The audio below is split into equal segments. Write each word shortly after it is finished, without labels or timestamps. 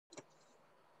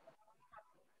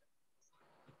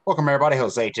Welcome, everybody.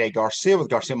 Jose J. Garcia with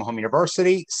Garcia Home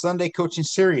University Sunday Coaching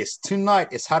Series. Tonight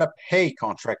is how to pay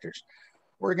contractors.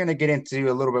 We're going to get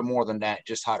into a little bit more than that,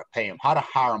 just how to pay them, how to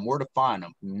hire them, where to find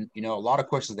them. You know, a lot of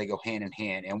questions, they go hand in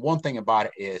hand. And one thing about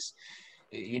it is,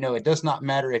 it does not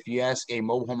matter if you ask a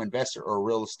mobile home investor or a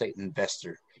real estate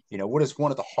investor. What is one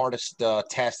of the hardest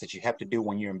tasks that you have to do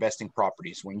when you're investing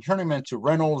properties? When you turn them into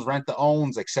rentals, rent to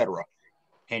owns, etc.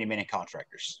 Handyman and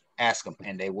contractors. Ask them,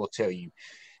 and they will tell you.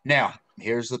 Now,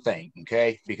 here's the thing,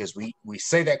 okay? Because we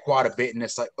say that quite a bit, and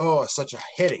it's like, oh, it's such a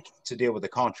headache to deal with the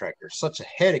contractor, such a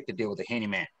headache to deal with the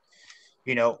handyman.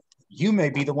 You know, you may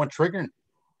be the one triggering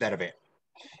that event.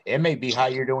 It may be how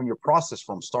you're doing your process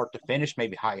from start to finish,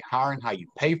 maybe how you're hiring, how you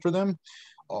pay for them.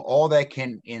 All that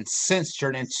can, in sense,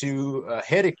 turn into a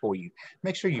headache for you.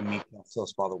 Make sure you meet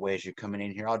yourselves, by the way, as you're coming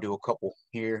in here. I'll do a couple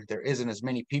here. There isn't as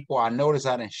many people. I noticed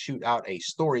I didn't shoot out a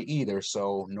story either,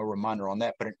 so no reminder on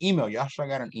that. But an email, yeah, I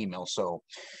got an email. So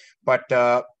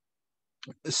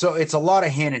it's a lot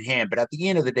of hand in hand. But at the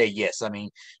end of the day, yes, I mean,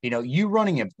 you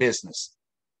running a business.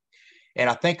 And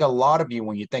I think a lot of you,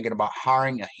 when you're thinking about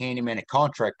hiring a handyman and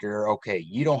contractor, okay,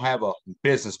 you don't have a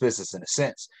business in a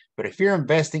sense. But if you're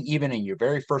investing even in your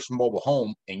very first mobile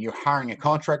home and you're hiring a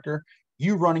contractor,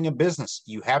 you're running a business.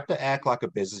 You have to act like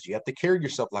a business. You have to carry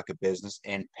yourself like a business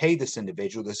and pay this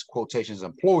individual, this quotations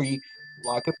employee,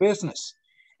 like a business.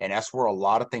 And that's where a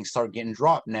lot of things start getting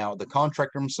dropped. Now, the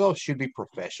contractor himself should be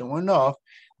professional enough,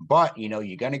 but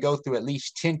you're going to go through at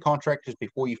least 10 contractors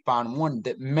before you find one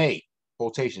that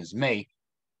quotations may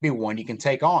be one you can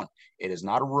take on. It is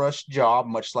not a rush job,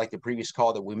 much like the previous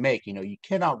call that we make. You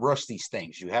cannot rush these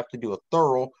things. You have to do a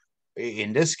thorough.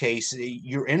 In this case,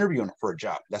 you're interviewing for a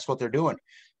job. That's what they're doing.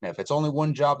 Now, if it's only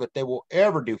one job that they will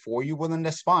ever do for you, well, then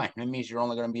that's fine. It means you're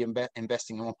only going to be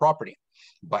investing in one property.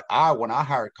 But when I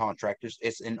hire contractors,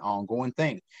 it's an ongoing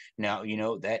thing. Now,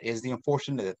 that is the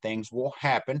unfortunate that things will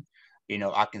happen.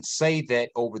 I can say that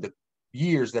over the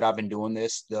years that I've been doing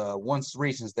this, the one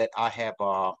reasons that I have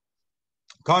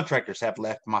contractors have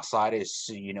left my side is,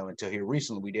 until here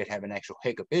recently, we did have an actual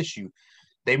hiccup issue.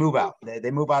 They move out. They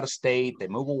move out of state. They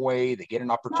move away. They get an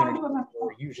opportunity.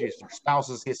 Or usually it's their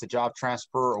spouses gets the job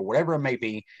transfer or whatever it may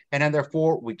be. And then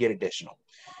therefore we get additional.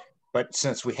 But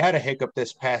since we had a hiccup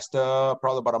this past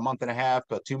probably about a month and a half,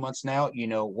 2 months now,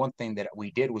 one thing that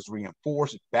we did was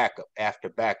reinforce backup after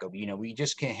backup. We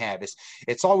just can't have it.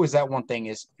 It's always that one thing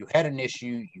is you had an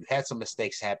issue, you had some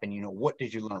mistakes happen. What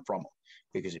did you learn from them?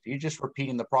 Because if you're just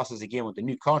repeating the process again with the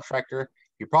new contractor,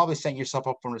 you're probably setting yourself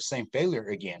up for the same failure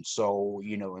again. So,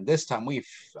 and this time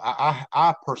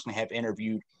I personally have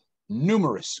interviewed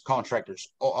numerous contractors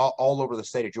all over the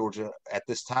state of Georgia at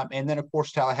this time. And then, of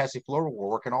course, Tallahassee, Florida, we're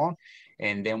working on.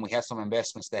 And then we have some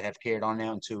investments that have carried on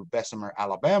now into Bessemer,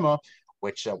 Alabama,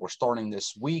 which we're starting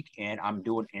this week. And I'm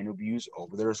doing interviews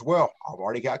over there as well. I've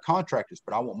already got contractors,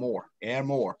 but I want more and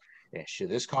more. And should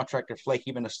this contractor flake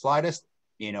even the slightest,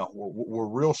 we're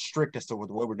real strict as to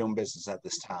the way we're doing business at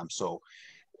this time. So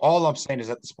all I'm saying is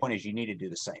at this point is you need to do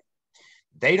the same.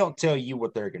 They don't tell you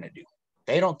what they're going to do.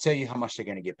 They don't tell you how much they're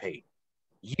going to get paid.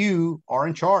 You are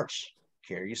in charge.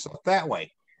 Carry yourself that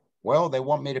way. Well, they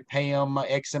want me to pay them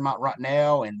X amount right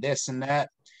now and this and that.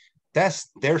 That's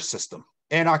their system.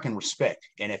 And I can respect.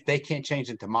 And if they can't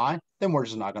change it to mine, then we're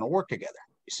just not going to work together.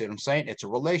 You see what I'm saying? It's a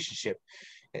relationship.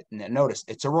 Notice,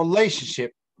 it's a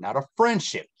relationship, not a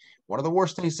friendship. One of the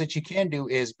worst things that you can do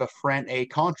is befriend a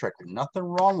contractor. Nothing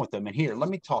wrong with them. And here, let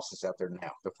me toss this out there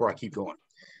now before I keep going.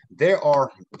 There are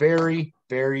very,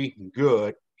 very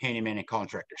good handyman and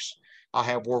contractors. I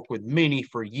have worked with many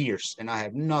for years, and I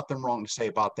have nothing wrong to say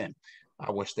about them.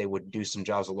 I wish they would do some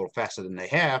jobs a little faster than they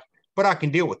have, but I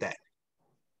can deal with that.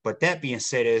 But that being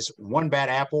said, is one bad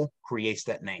apple creates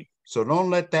that name. So don't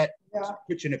let that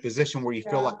put you in a position where you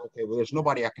feel like, okay, well, there's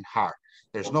nobody I can hire.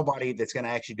 There's nobody that's going to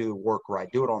actually do the work right,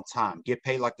 do it on time, get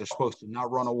paid like they're supposed to,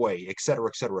 not run away, et cetera,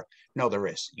 et cetera. No, there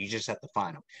is. You just have to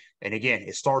find them. And again,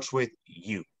 it starts with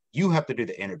you. You have to do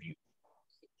the interview.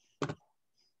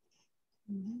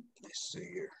 Let's see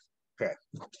here. Okay.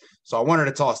 So I wanted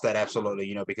to toss that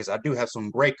absolutely, because I do have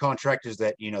some great contractors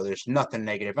that, there's nothing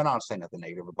negative, and I'll say nothing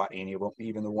negative about any of them,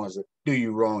 even the ones that do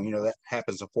you wrong, that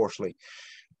happens, unfortunately.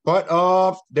 But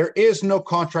there is no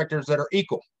contractors that are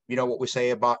equal. You know what we say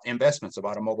about investments,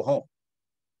 about a mobile home.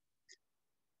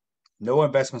 No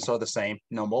investments are the same.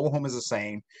 No mobile home is the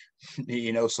same,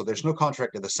 so there's no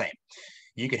contractor the same.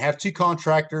 You can have two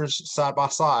contractors side by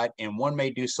side, and one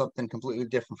may do something completely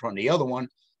different from the other one.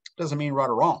 Doesn't mean right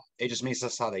or wrong. It just means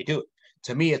that's how they do it.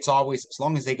 To me, it's always as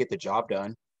long as they get the job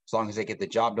done, as long as they get the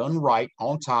job done right,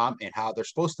 on time, and how they're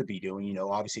supposed to be doing,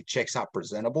 obviously checks out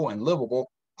presentable and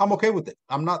livable. I'm okay with it.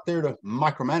 I'm not there to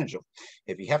micromanage them.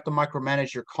 If you have to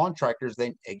micromanage your contractors,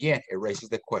 then again, it raises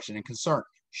the question and concern.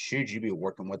 Should you be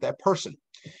working with that person?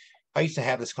 I used to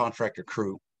have this contractor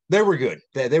crew. They were good.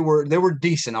 They were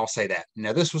decent. I'll say that.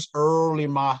 Now this was early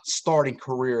in my starting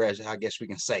career, as I guess we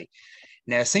can say.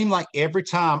 Now it seemed like every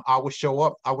time I would show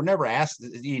up, I would never ask,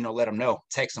 let them know,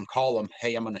 text them, call them,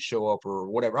 hey, I'm going to show up or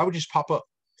whatever. I would just pop up,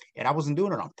 and I wasn't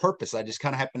doing it on purpose. I just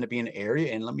kind of happened to be in the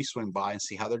area and let me swing by and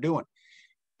see how they're doing.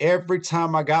 Every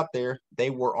time I got there, they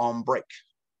were on break.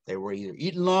 They were either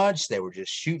eating lunch, they were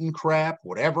just shooting crap,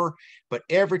 whatever. But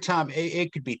every time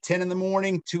it could be 10 in the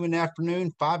morning, 2 in the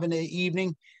afternoon, 5 in the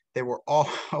evening, they were all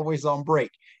always on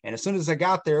break. And as soon as I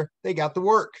got there, they got to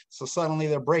work. So suddenly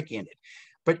their break ended.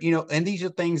 But, and these are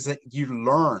things that you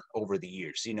learn over the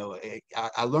years.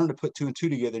 I learned to put two and two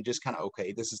together and just kind of,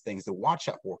 okay, this is things to watch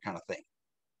out for kind of thing.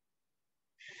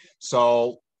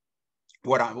 So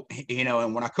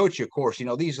and when I coach you, of course,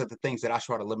 these are the things that I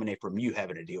try to eliminate from you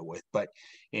having to deal with. But,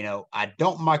 I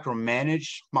don't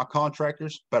micromanage my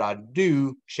contractors, but I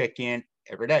do check in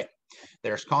every day.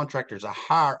 There's contractors I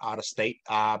hire out of state.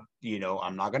 I'm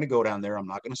not going to go down there. I'm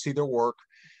not going to see their work.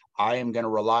 I am going to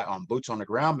rely on boots on the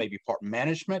ground, maybe part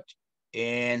management,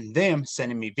 and them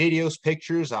sending me videos,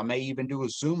 pictures. I may even do a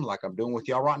Zoom like I'm doing with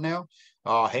y'all right now.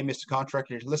 Hey, Mr.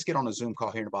 Contractor, let's get on a Zoom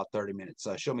call here in about 30 minutes.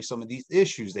 Show me some of these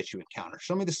issues that you encounter.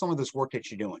 Show me some of this work that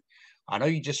you're doing. I know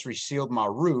you just resealed my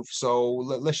roof, so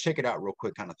let's check it out real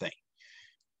quick kind of thing.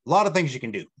 A lot of things you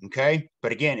can do, okay?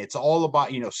 But again, it's all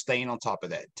about, staying on top of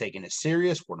that, taking it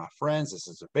serious. We're not friends. This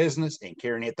is a business, and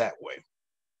carrying it that way.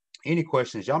 Any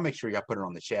questions, y'all make sure y'all put it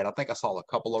on the chat. I think I saw a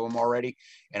couple of them already,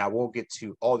 and I will get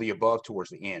to all the above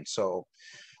towards the end. So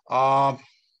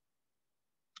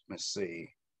let's see.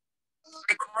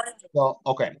 Well,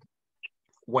 okay.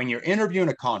 When you're interviewing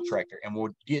a contractor, and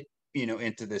we'll get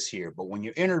into this here, but when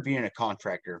you're interviewing a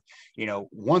contractor,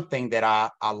 one thing that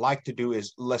I like to do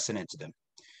is listen into them.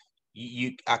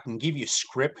 I can give you a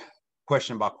script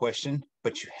question by question,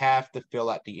 but you have to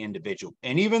fill out the individual.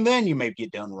 And even then you may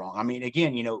get done wrong. I mean,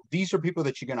 again, these are people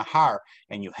that you're going to hire,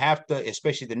 and you have to,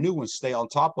 especially the new ones, stay on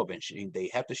top of it.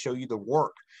 They have to show you the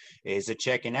work. Is it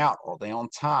checking out? Are they on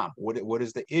time? What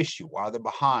is the issue? Why are they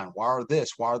behind? Why are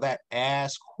this? Why are that?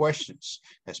 Ask questions,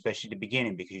 especially at the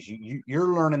beginning, because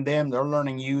you're learning them. They're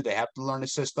learning you. They have to learn the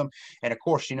system. And of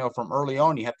course, from early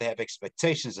on, you have to have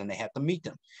expectations, and they have to meet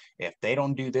them. If they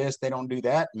don't do this, they don't do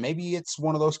that. Maybe it's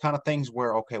one of those kind of things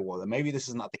where, okay, well, then maybe this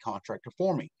is not the contractor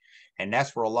for me. And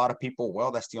that's where a lot of people,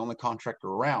 well, that's the only contractor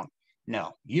around.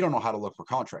 No, you don't know how to look for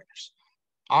contractors.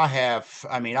 I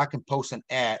can post an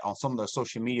ad on some of the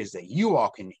social medias that you all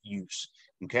can use,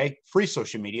 okay? Free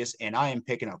social medias, and I am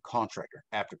picking up contractor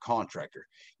after contractor.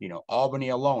 Albany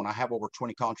alone, I have over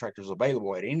 20 contractors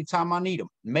available at any time I need them.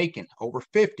 Macon, over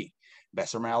 50.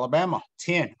 Bessemer, Alabama,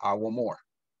 10. I want more.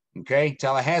 Okay,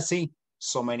 Tallahassee,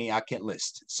 so many I can't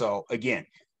list. So again,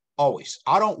 always,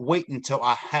 I don't wait until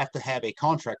I have to have a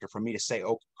contractor for me to say,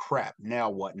 oh crap, now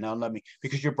what? Now let me,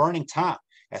 because you're burning time.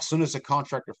 As soon as a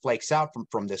contractor flakes out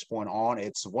from this point on,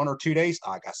 it's 1 or 2 days,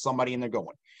 I got somebody in there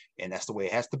going. And that's the way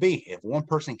it has to be. If one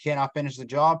person cannot finish the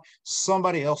job,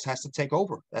 somebody else has to take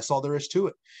over. That's all there is to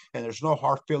it. And there's no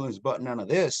hard feelings but none of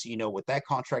this. With that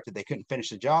contractor, they couldn't finish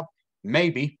the job.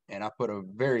 Maybe, and I put a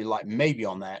very light maybe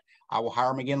on that, I will hire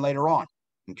them again later on.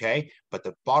 Okay. But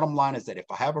the bottom line is that if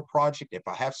I have a project, if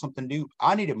I have something to do,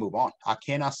 I need to move on. I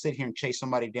cannot sit here and chase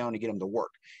somebody down to get them to work.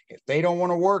 If they don't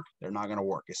want to work, they're not going to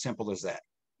work. As simple as that.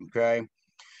 Okay.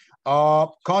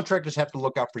 Contractors have to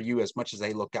look out for you as much as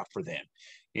they look out for them.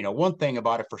 One thing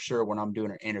about it for sure, when I'm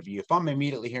doing an interview, if I'm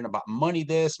immediately hearing about money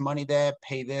this, money that,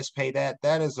 pay this, pay that,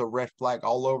 that is a red flag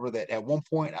all over. That at one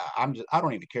point I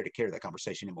don't even care to carry that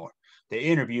conversation anymore. The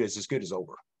interview is as good as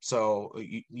over. So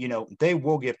they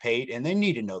will get paid, and they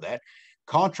need to know that.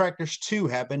 Contractors too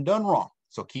have been done wrong.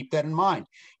 So keep that in mind.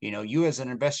 You as an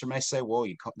investor may say, well,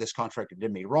 this contractor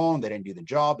did me wrong. They didn't do the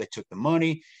job. They took the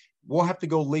money. We'll have to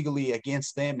go legally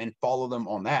against them and follow them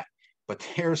on that. But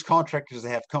there's contractors that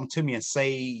have come to me and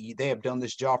say they have done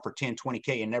this job for 10,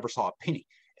 20K and never saw a penny,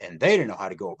 and they didn't know how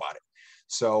to go about it.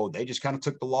 So they just kind of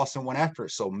took the loss and went after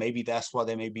it. So maybe that's why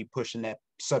they may be pushing that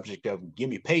subject of give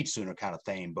me paid sooner kind of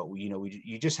thing. But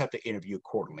you just have to interview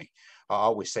accordingly. I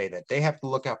always say that they have to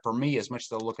look out for me as much as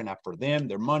they're looking out for them,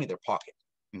 their money, their pocket.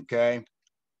 Okay.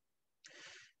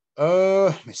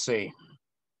 Let me see.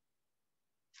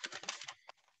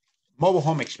 Mobile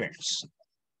home experience.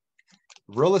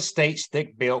 Real estate,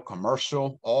 stick built,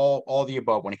 commercial, all the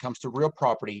above when it comes to real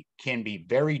property can be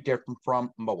very different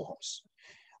from mobile homes.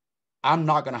 I'm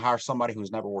not going to hire somebody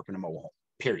who's never worked in a mobile home,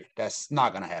 period. That's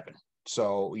not going to happen.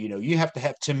 So, you have to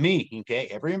have, to me, okay,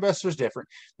 every investor is different,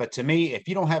 but to me, if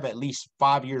you don't have at least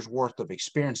 5 years worth of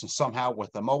experience and somehow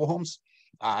with the mobile homes,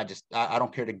 I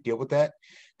don't care to deal with that.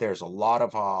 There's a lot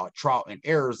of trial and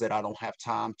errors that I don't have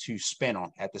time to spend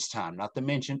on at this time, not to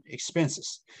mention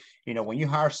expenses. When you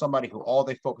hire somebody who all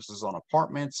they focuses on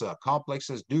apartments,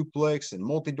 complexes, duplex, and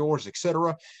multi-doors,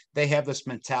 etc., they have this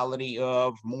mentality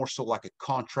of more so like a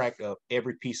contract of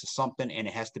every piece of something, and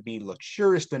it has to be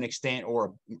luxurious to an extent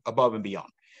or above and beyond.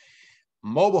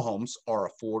 Mobile homes are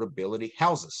affordability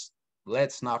houses.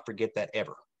 Let's not forget that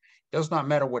ever. It does not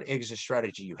matter what exit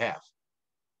strategy you have.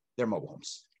 They're mobile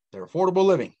homes. They're affordable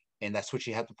living, and that's what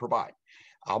you have to provide.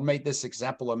 I'll make this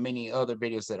example of many other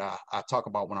videos that I talk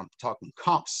about when I'm talking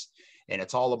comps. And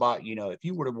it's all about, if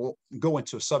you were to go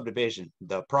into a subdivision,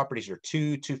 the properties are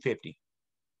 250,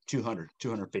 200,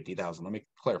 250,000. Let me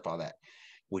clarify that.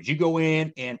 Would you go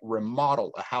in and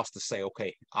remodel a house to say,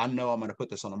 okay, I know I'm going to put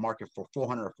this on the market for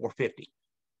 400 or 450?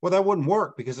 Well, that wouldn't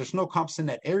work because there's no comps in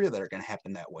that area that are going to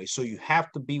happen that way. So you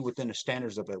have to be within the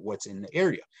standards of what's in the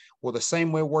area. Well, the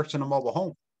same way it works in a mobile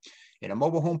home. In a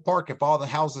mobile home park, if all the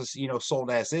houses,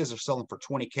 sold as is, are selling for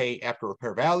 20K after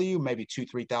repair value, maybe 2,000,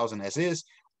 3,000 as is,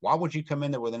 why would you come in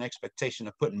there with an expectation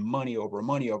of putting money over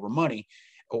money over money,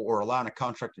 or allowing a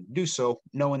contractor to do so,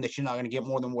 knowing that you're not going to get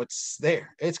more than what's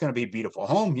there? It's going to be a beautiful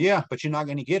home, yeah, but you're not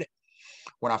going to get it.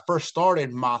 When I first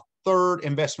started my third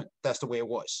investment, that's the way it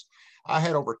was. I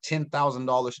had over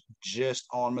 $10,000 just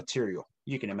on material.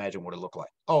 You can imagine what it looked like.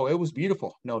 Oh, it was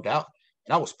beautiful, no doubt.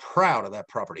 And I was proud of that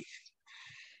property.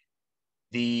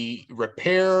 The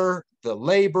repair, the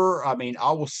labor, I mean,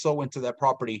 I was so into that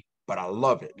property, but I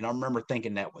loved it. And I remember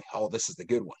thinking that way, oh, this is the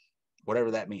good one,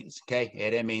 whatever that means. Okay.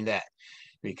 It didn't mean that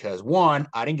because one,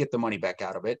 I didn't get the money back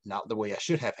out of it, not the way I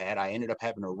should have had. I ended up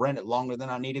having to rent it longer than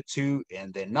I needed to.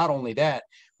 And then not only that,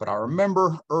 but I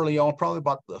remember early on, probably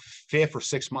about the 5th or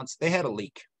 6th months, they had a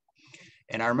leak.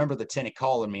 And I remember the tenant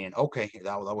calling me and okay,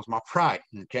 that was my pride.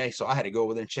 Okay. So I had to go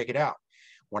over there and check it out.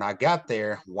 When I got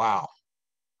there, wow,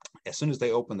 as soon as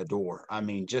they opened the door, I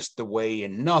mean, just the way,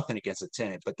 and nothing against the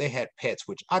tenant, but they had pets,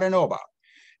 which I don't know about.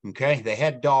 Okay. They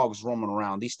had dogs roaming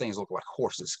around. These things look like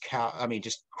horses, cow. I mean,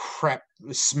 just crap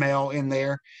smell in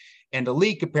there. And the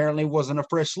leak apparently wasn't a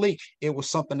fresh leak. It was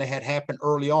something that had happened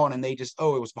early on. And they just,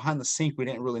 oh, it was behind the sink. We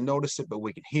didn't really notice it, but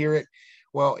we could hear it.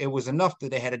 Well, it was enough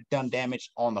that they had done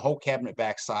damage on the whole cabinet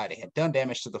backside. It had done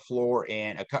damage to the floor.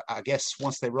 And I guess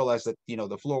once they realized that,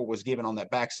 the floor was given on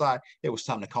that backside, it was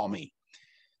time to call me.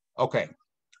 Okay,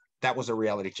 that was a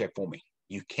reality check for me.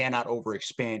 You cannot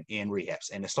overexpend in rehabs,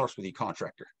 and it starts with your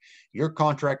contractor. Your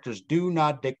contractors do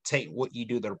not dictate what you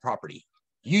do to the property.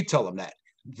 You tell them that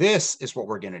this is what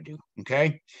we're going to do.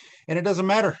 Okay, and it doesn't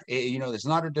matter. It's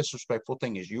not a disrespectful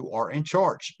thing. Is you are in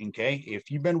charge. Okay, if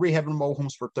you've been rehabbing mobile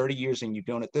homes for 30 years and you've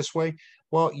done it this way,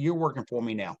 well, you're working for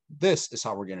me now. This is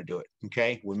how we're going to do it.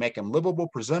 Okay, we make them livable,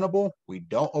 presentable. We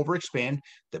don't overexpend.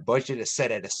 The budget is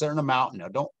set at a certain amount. Now,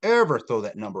 don't ever throw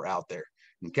that number out there.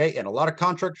 Okay, and a lot of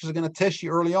contractors are going to test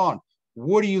you early on.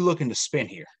 What are you looking to spend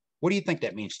here? What do you think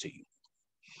that means to you?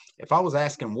 If I was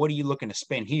asking, what are you looking to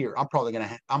spend here? I'm probably going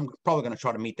to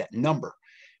try to meet that number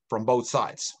from both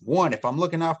sides. One, if I'm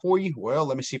looking out for you, well,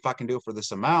 let me see if I can do it for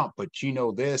this amount, but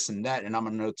this and that, and I'm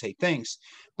going to notate things.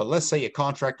 But let's say a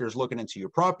contractor is looking into your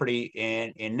property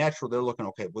and in natural, they're looking,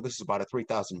 okay, well, this is about a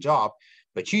 3,000 job,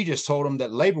 but you just told them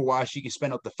that labor wise, you can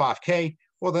spend up to 5K.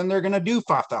 Well, then they're going to do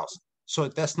 5,000. So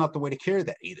that's not the way to carry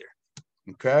that either.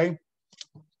 Okay.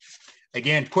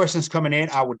 Again, questions coming in,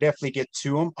 I will definitely get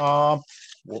to them.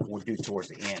 We'll do towards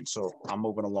the end. So I'm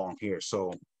moving along here.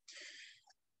 So,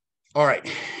 all right.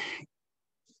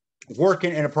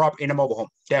 Working in a mobile home,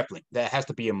 definitely. That has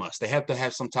to be a must. They have to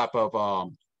have some type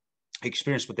of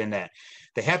experience within that.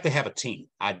 They have to have a team.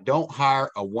 I don't hire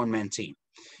a one-man team.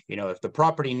 If the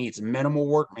property needs minimal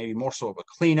work, maybe more so of a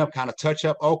cleanup kind of touch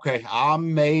up, okay, I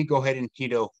may go ahead and,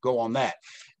 go on that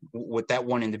with that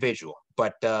one individual.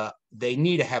 But they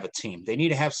need to have a team. They need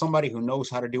to have somebody who knows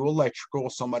how to do electrical,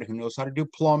 somebody who knows how to do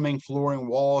plumbing, flooring,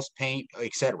 walls, paint,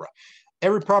 etc.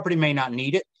 Every property may not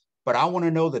need it, but I want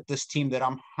to know that this team that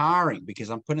I'm hiring, because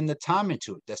I'm putting the time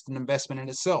into it, that's an investment in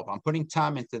itself. I'm putting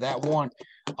time into that one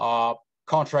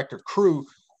contractor crew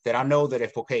that I know that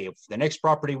if the next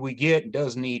property we get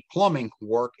does need plumbing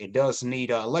work, it does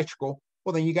need electrical,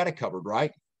 well, then you got it covered,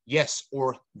 right? Yes,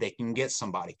 or they can get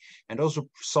somebody. And those are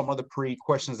some of the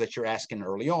pre-questions that you're asking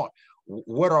early on.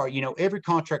 What are, every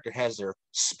contractor has their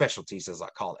specialties, as I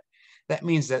call it. That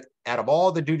means that out of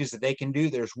all the duties that they can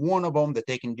do, there's one of them that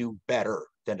they can do better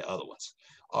than the other ones.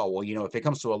 Oh, well, if it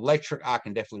comes to electric, I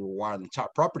can definitely rewire the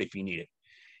top property if you need it.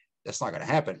 That's not going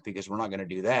to happen because we're not going to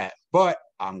do that. But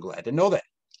I'm glad to know that.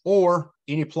 or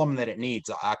any plumbing that it needs.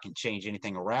 I can change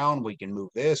anything around. We can move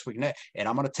this, we can that, and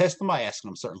I'm going to test them by asking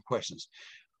them certain questions.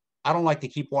 I don't like to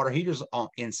keep water heaters on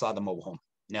inside the mobile home.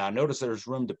 Now, I notice there's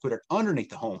room to put it underneath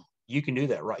the home. You can do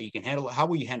that, right? You can handle it. How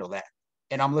will you handle that?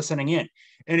 And I'm listening in.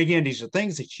 And again, these are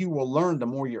things that you will learn the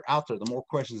more you're out there, the more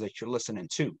questions that you're listening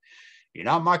to. You're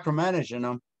not micromanaging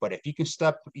them, but if you can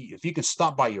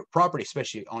stop by your property,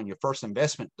 especially on your first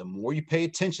investment, the more you pay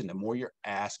attention, the more you're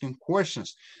asking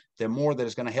questions, the more that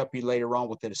is going to help you later on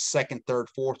with a second, third,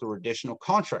 fourth, or additional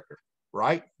contractor,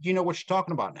 right? You know what you're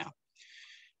talking about now.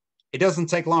 It doesn't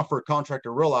take long for a contractor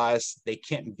to realize they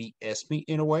can't BS me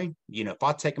in a way. If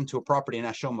I take them to a property and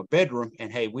I show them a bedroom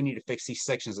and, hey, we need to fix these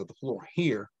sections of the floor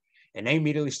here, and they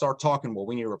immediately start talking, well,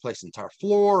 we need to replace the entire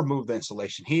floor, move the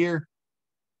insulation here.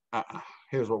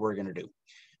 Here's what we're going to do.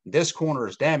 This corner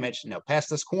is damaged. Now, past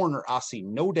this corner, I see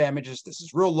no damages. This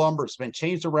is real lumber. It's been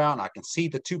changed around. I can see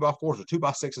the 2x4s or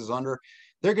 2x6s under.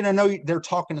 They're going to know they're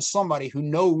talking to somebody who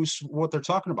knows what they're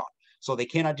talking about. So they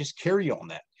cannot just carry on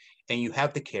that. And you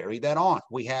have to carry that on.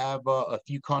 We have a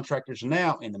few contractors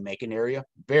now in the Macon area.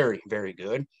 Very, very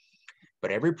good.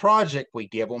 But every project we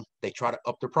give them, they try to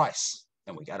up the price.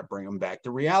 And we got to bring them back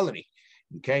to reality.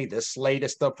 Okay, this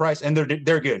latest price, and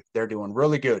they're good. They're doing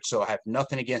really good. So I have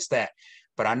nothing against that.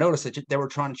 But I noticed that they were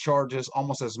trying to charge us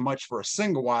almost as much for a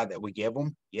single wide that we give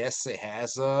them. Yes, it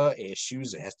has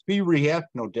issues. It has to be rehab,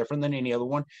 no different than any other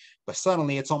one. But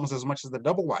suddenly it's almost as much as the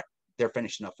double wide they're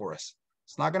finishing up for us.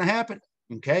 It's not going to happen.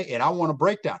 Okay, and I want a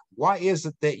breakdown. Why is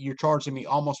it that you're charging me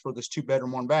almost for this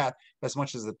 2-bedroom, 1-bath as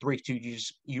much as the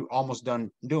 3-2 you almost done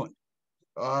doing?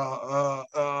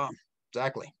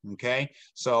 Exactly. Okay.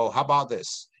 So how about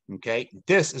this? Okay.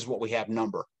 This is what we have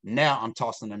number. Now I'm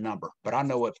tossing a number, but I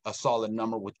know a solid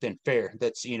number within fair.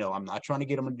 That's, I'm not trying to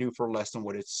get them to do for less than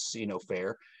what it's,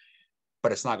 fair,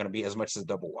 but it's not going to be as much as a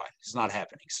double wide. It's not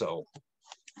happening. So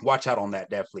watch out on that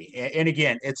definitely. And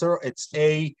again, it's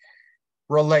a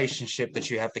relationship that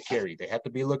you have to carry. They have to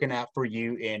be looking out for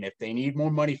you. And if they need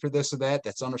more money for this or that,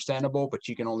 that's understandable, but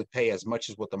you can only pay as much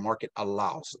as what the market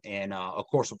allows. And of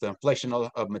course, with the inflation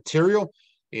of material,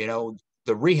 the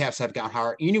rehabs have gotten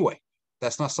higher anyway.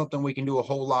 That's not something we can do a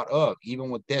whole lot of, even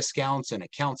with discounts and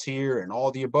accounts here and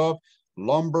all the above.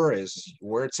 Lumber is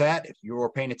where it's at. If you're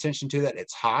paying attention to that,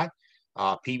 it's high.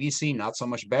 PVC, not so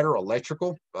much better.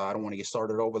 Electrical, I don't want to get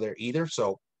started over there either.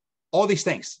 So all these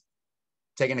things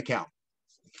take into account.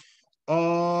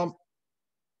 In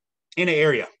an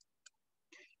area,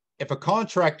 if a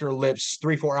contractor lives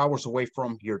 3-4 hours away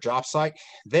from your job site,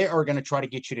 they are going to try to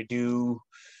get you to do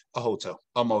a hotel,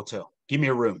 a motel, give me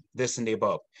a room, this and the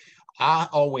above. I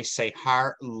always say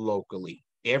hire locally.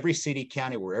 Every city,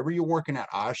 county, wherever you're working at,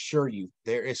 I assure you,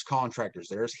 there is contractors,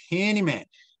 there's handyman.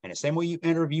 And the same way you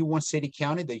interview one city,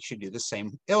 county, they should do the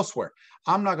same elsewhere.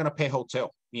 I'm not going to pay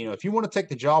hotel. If you want to take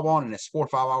the job on and it's 4 or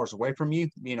 5 hours away from you,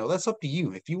 that's up to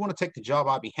you. If you want to take the job,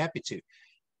 I'd be happy to.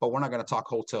 But we're not going to talk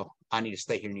hotel. I need to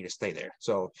stay here, need to stay there.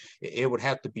 So it would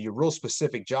have to be a real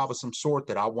specific job of some sort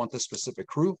that I want this specific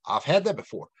crew. I've had that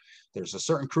before. There's a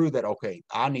certain crew that, okay,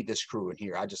 I need this crew in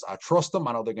here. I trust them.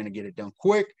 I know they're going to get it done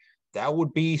quick. That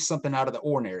would be something out of the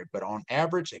ordinary. But on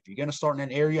average, if you're going to start in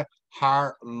an area,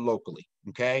 hire locally.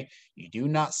 Okay. You do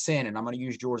not send, and I'm going to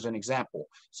use Georgia as an example,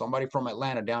 somebody from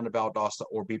Atlanta down to Valdosta,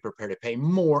 or be prepared to pay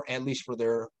more, at least for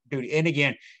their duty. And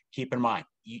again, keep in mind,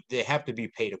 they have to be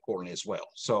paid accordingly as well.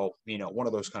 So, one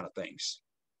of those kind of things.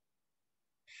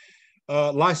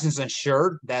 Licensed and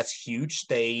insured, that's huge.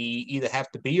 They either have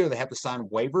to be or they have to sign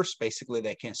waivers. Basically,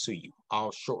 they can't sue you.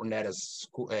 I'll shorten that as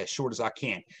short as I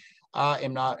can. I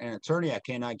am not an attorney. I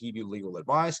cannot give you legal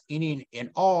advice. Any and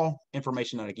all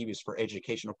information that I give you is for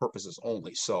educational purposes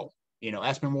only. So,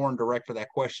 ask me more in direct for that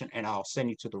question, and I'll send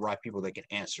you to the right people that can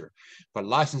answer. But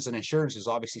license and insurance is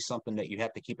obviously something that you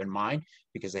have to keep in mind,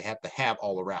 because they have to have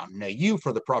all around. Now,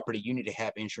 for the property, you need to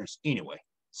have insurance anyway.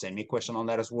 Send me a question on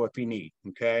that as well if you need.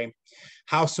 Okay.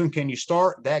 How soon can you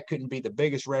start? That couldn't be the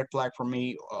biggest red flag for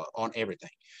me on everything.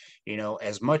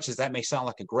 As much as that may sound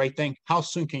like a great thing, how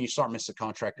soon can you start, Mr.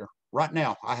 Contractor? Right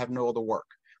now, I have no other work.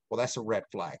 Well, that's a red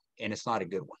flag, and it's not a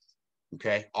good one.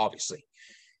 Okay. Obviously,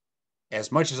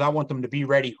 as much as I want them to be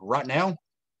ready right now,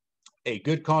 a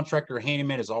good contractor or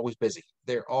handyman is always busy.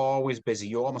 They're always busy.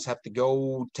 You almost have to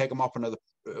go take them off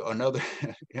another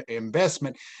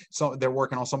investment. So they're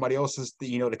working on somebody else's,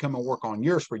 to come and work on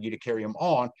yours for you to carry them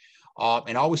on.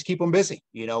 And always keep them busy,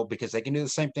 because they can do the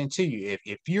same thing to you.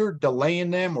 If you're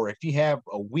delaying them, or if you have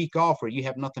a week off or you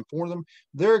have nothing for them,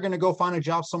 they're going to go find a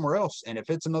job somewhere else. And if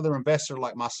it's another investor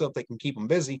like myself that can keep them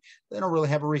busy, they don't really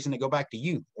have a reason to go back to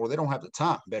you, or they don't have the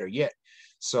time, better yet.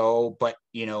 So, but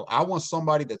I want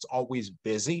somebody that's always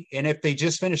busy. And if they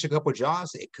just finished a couple of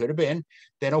jobs, it could have been,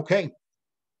 then okay.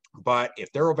 But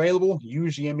if they're available,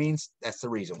 usually it means that's the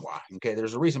reason why. Okay,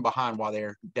 there's a reason behind why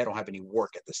they don't have any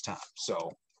work at this time.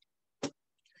 So,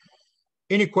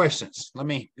 any questions? Let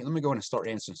me go ahead and start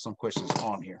answering some questions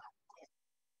on here.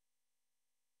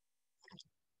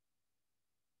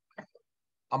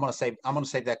 I'm gonna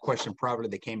save that question privately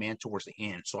that came in towards the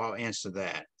end, so I'll answer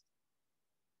that.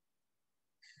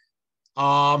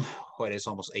 What is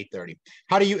almost 8:30.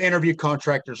 How do you interview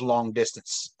contractors long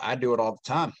distance? I do it all the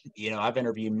time. I've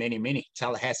interviewed many.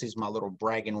 Tallahassee's my little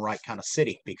bragging right kind of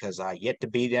city because I yet to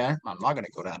be there. I'm not going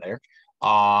to go down there.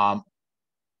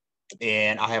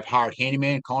 And I have hired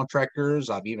handyman contractors.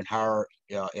 I've even hired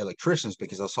electricians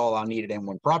because that's all I needed in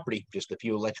one property, just a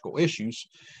few electrical issues.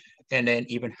 And then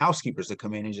even housekeepers to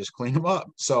come in and just clean them up.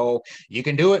 So you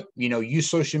can do it. Use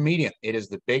social media. It is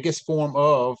the biggest form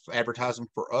of advertising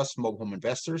for us mobile home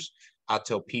investors. I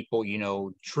tell people,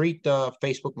 treat the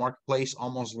Facebook marketplace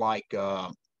almost like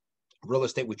real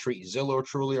estate would treat Zillow,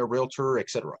 Truly, a realtor,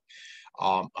 etc.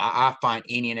 I find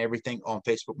any and everything on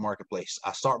Facebook Marketplace.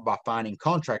 I start by finding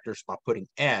contractors by putting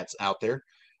ads out there.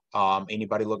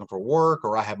 Anybody looking for work,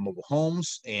 or I have mobile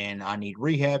homes and I need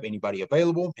rehab, anybody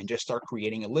available, and just start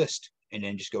creating a list and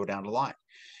then just go down the line.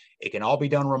 It can all be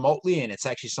done remotely, and it's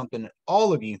actually something that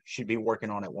all of you should be working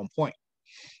on at one point.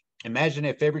 Imagine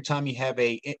if every time you have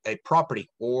a property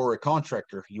or a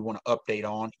contractor you want to update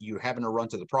on, you're having to run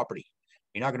to the property.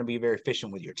 You're not going to be very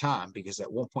efficient with your time, because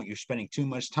at one point you're spending too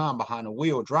much time behind the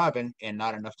wheel driving and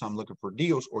not enough time looking for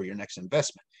deals or your next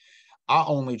investment. I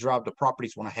only drive to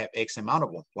properties when I have X amount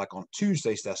of them. Like on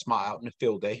Tuesdays, that's my out in the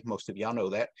field day. Most of y'all know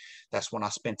that. That's when I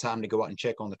spend time to go out and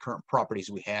check on the current properties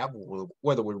we have,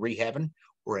 whether we're rehabbing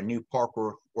or a new park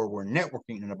where we're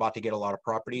networking and about to get a lot of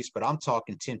properties. But I'm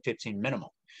talking 10, 15 minimum.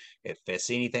 If it's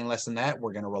anything less than that,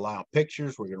 we're going to rely on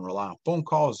pictures. We're going to rely on phone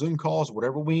calls, Zoom calls,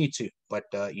 whatever we need to. But,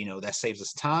 that saves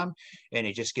us time, and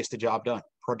it just gets the job done,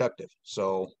 productive.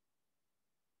 So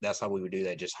that's how we would do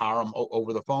that. Just hire them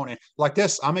over the phone. And like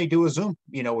this, I may do a Zoom,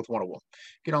 with one of them.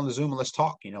 Get on the Zoom and let's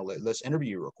talk, let's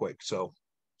interview real quick. So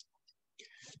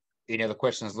any other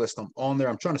questions, list them on there.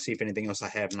 I'm trying to see if anything else I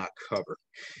have not covered.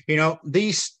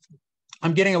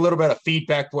 I'm getting a little bit of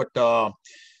feedback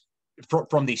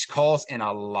from these calls, and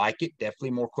I like it. Definitely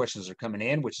more questions are coming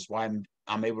in, which is why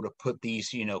I'm able to put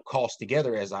these, calls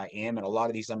together as I am. And a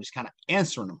lot of these, I'm just kind of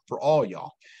answering them for all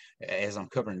y'all as I'm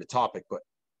covering the topic. But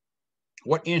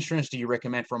what insurance do you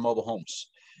recommend for mobile homes?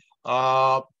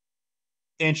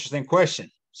 Interesting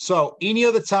question. So any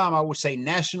other time, I would say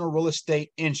National Real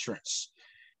Estate Insurance.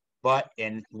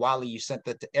 And Wally, you sent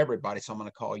that to everybody, so I'm going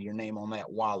to call your name on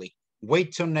that, Wally.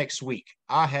 Wait till next week.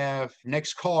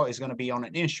 Next call is going to be on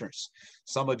an insurance.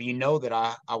 Some of you know that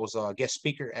I was a guest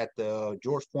speaker at the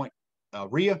George Point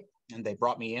RIA, and they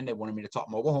brought me in. They wanted me to talk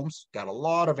mobile homes. Got a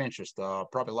lot of interest.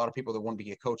 Probably a lot of people that wanted to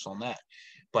get coached on that.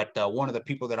 But one of the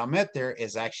people that I met there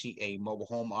is actually a mobile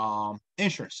home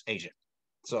insurance agent.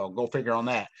 So go figure on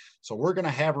that. So we're going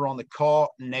to have her on the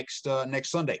call next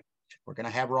Sunday. We're going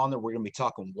to have her on there. We're going to be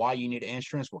talking why you need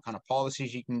insurance, what kind of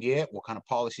policies you can get, what kind of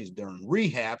policies during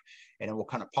rehab, and then what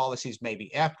kind of policies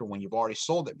maybe after when you've already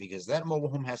sold it, because that mobile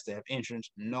home has to have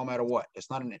insurance no matter what.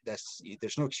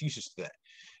 There's no excuses to that.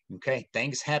 Okay,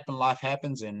 things happen, life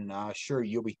happens, and sure,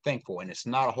 you'll be thankful. And it's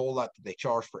not a whole lot that they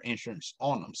charge for insurance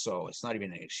on them, so it's not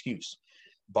even an excuse.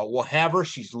 But we'll have her.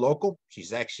 She's local.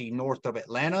 She's actually north of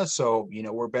Atlanta, so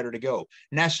we're better to go.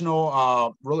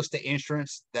 National Real Estate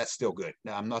Insurance, that's still good.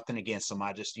 Now, I'm nothing against them.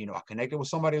 I just I connected with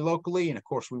somebody locally, and of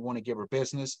course we want to give her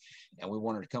business, and we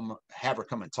wanted to have her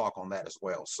come and talk on that as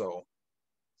well. So,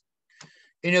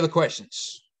 any other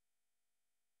questions?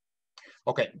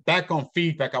 Okay, back on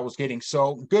feedback I was getting.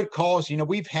 So good calls.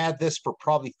 We've had this for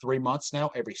probably 3 months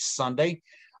now, every Sunday.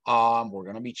 We're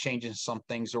going to be changing some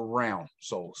things around.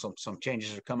 So some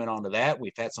changes are coming onto that.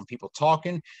 We've had some people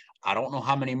talking. I don't know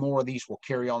how many more of these will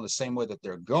carry on the same way that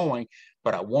they're going,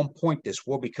 but at one point this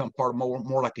will become part of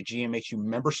more like a GMHU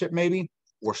membership maybe.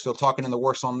 We're still talking in the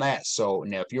works on that. So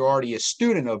now if you're already a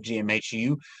student of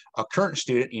GMHU, a current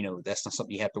student, that's not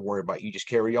something you have to worry about. You just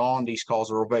carry on. These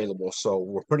calls are available. So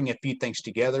we're putting a few things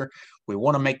together. We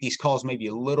want to make these calls maybe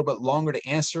a little bit longer to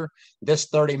answer. This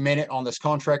 30-minute on this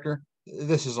contractor,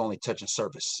 this is only touching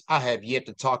surface. I have yet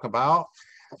to talk about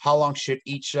how long should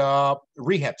each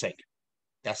rehab take.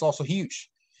 That's also huge.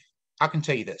 I can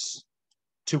tell you this.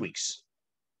 2 weeks.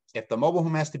 If the mobile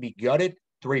home has to be gutted,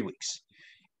 3 weeks.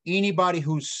 Any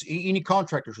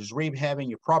contractors who's rehabbing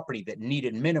your property that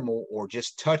needed minimal or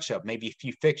just touch up, maybe a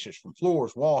few fixtures from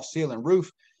floors, walls, ceiling,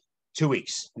 roof, 2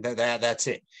 weeks. That's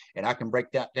it. And I can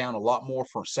break that down a lot more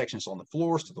from sections on the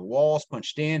floors to the walls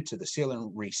punched in to the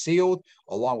ceiling resealed,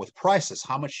 along with prices.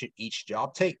 How much should each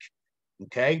job take?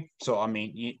 Okay, so I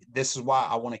mean, this is why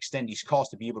I want to extend these calls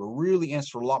to be able to really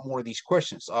answer a lot more of these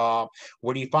questions.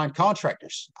 Where do you find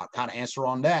contractors? I'll kind of answer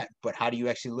on that, but how do you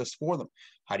actually list for them?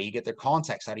 How do you get their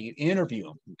contacts? How do you interview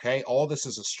them? Okay, all this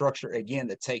is a structure again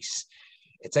that takes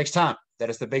time. That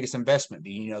is the biggest investment,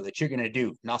 that you're going to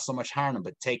do. Not so much hiring them,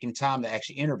 but taking time to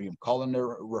actually interview them, calling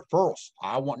their referrals.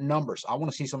 I want numbers. I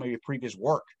want to see some of your previous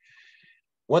work.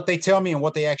 What they tell me and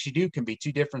what they actually do can be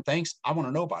two different things. I want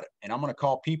to know about it, and I'm going to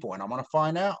call people and I'm going to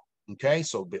find out. Okay,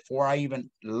 so before I even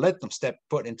let them step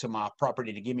foot into my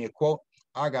property to give me a quote,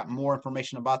 I got more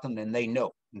information about them than they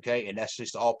know. Okay, and that's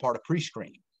just all part of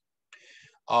pre-screening.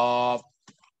 A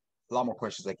lot more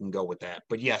questions that can go with that,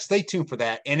 but yeah, stay tuned for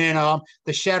that. And then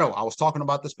the shadow, I was talking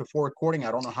about this before recording.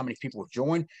 I don't know how many people have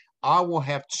joined. I will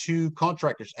have 2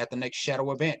 contractors at the next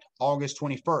shadow event, August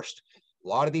 21st. A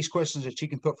lot of these questions that you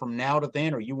can put from now to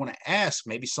then, or you want to ask,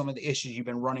 maybe some of the issues you've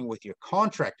been running with your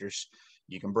contractors,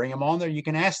 you can bring them on there. You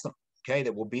can ask them. Okay,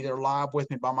 that will be there live with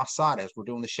me by my side as we're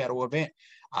doing the shadow event.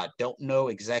 I don't know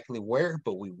exactly where,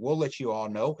 but we will let you all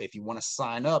know. If you want to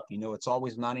sign up, it's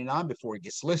always $99 before it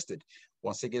gets listed.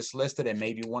 Once it gets listed, it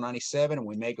may be $197, and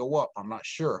we may go up. I'm not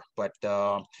sure, but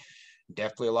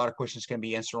definitely a lot of questions can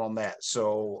be answered on that.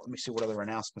 So let me see what other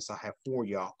announcements I have for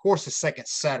y'all. Of course, the second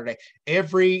Saturday,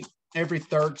 every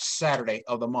third Saturday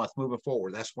of the month moving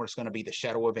forward. That's where it's going to be, the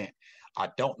shadow event. I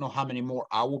don't know how many more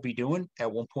I will be doing. At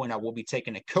one point, I will be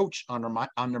taking a coach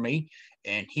under me,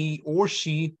 and he or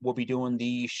she will be doing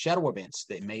the shadow events.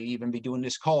 They may even be doing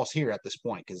this calls here at this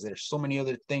point, because there's so many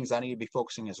other things I need to be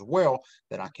focusing as well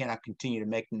that I cannot continue to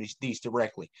make these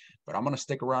directly. But I'm going to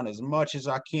stick around as much as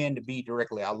I can to be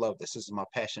directly. I love this. This is my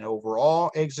passion overall.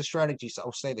 Exit strategies, I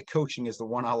will say the coaching is the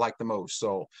one I like the most.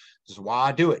 So this is why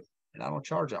I do it. And I don't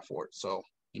charge out for it. So,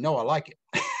 I like it.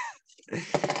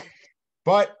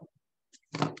 But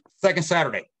second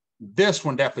Saturday, this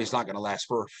one definitely is not going to last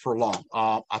for long.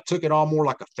 I took it on more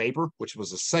like a favor, which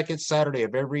was the second Saturday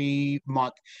of every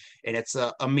month. And it's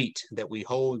a meet that we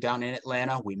hold down in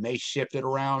Atlanta. We may shift it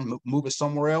around, move it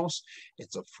somewhere else.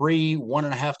 It's a free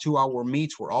 1.5, 2-hour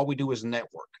meets where all we do is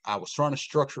network. I was trying to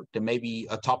structure it to maybe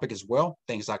a topic as well,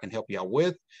 things I can help you out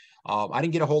with. I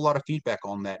didn't get a whole lot of feedback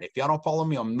on that. If y'all don't follow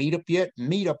me on Meetup yet,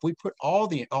 Meetup, we put all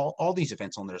these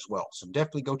events on there as well. So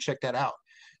definitely go check that out.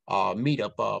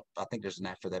 Meetup, I think there's an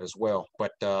app for that as well.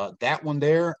 But that one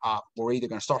there, we're either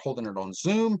going to start holding it on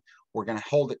Zoom. We're going to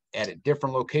hold it at a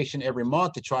different location every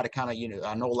month to try to kind of,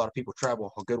 I know a lot of people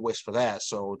travel a good ways for that.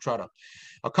 So try to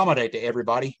accommodate to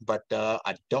everybody. But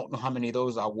I don't know how many of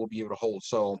those I will be able to hold.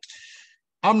 So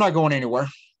I'm not going anywhere.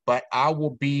 But I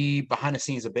will be behind the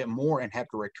scenes a bit more and have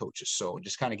direct coaches. So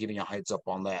just kind of giving you a heads up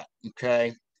on that.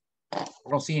 Okay. I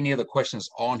don't see any other questions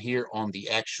on here on the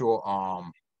actual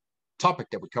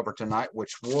topic that we covered tonight,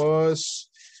 which was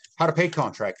how to pay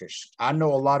contractors. I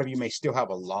know a lot of you may still have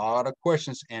a lot of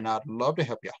questions, and I'd love to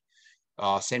help you.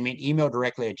 Send me an email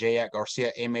directly at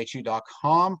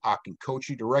j@garciamhu.com. I can coach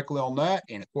you directly on that.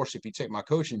 And of course, if you take my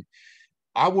coaching,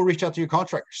 I will reach out to your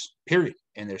contractors, period.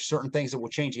 And there's certain things that will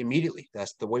change immediately.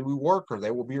 That's the way we work, or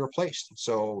they will be replaced.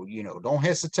 So, don't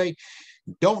hesitate.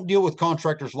 Don't deal with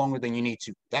contractors longer than you need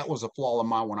to. That was a flaw of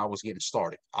mine when I was getting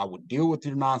started. I would deal with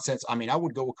your nonsense. I mean, I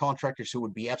would go with contractors who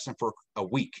would be absent for a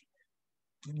week.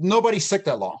 Nobody's sick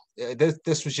that long.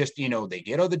 This was just, they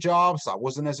get other jobs. I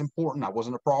wasn't as important. I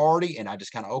wasn't a priority. And I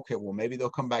just kind of, okay, well, maybe they'll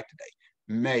come back today.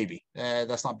 Maybe.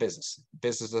 That's not business.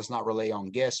 Business does not rely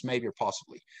on guests, maybe or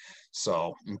possibly.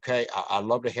 So, okay, I'd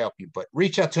love to help you, but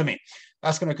reach out to me.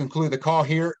 That's going to conclude the call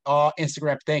here.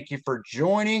 Instagram, thank you for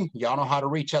joining. Y'all know how to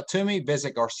reach out to me.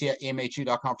 Visit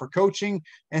garciamhu.com for coaching.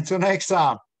 Until next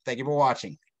time, thank you for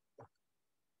watching.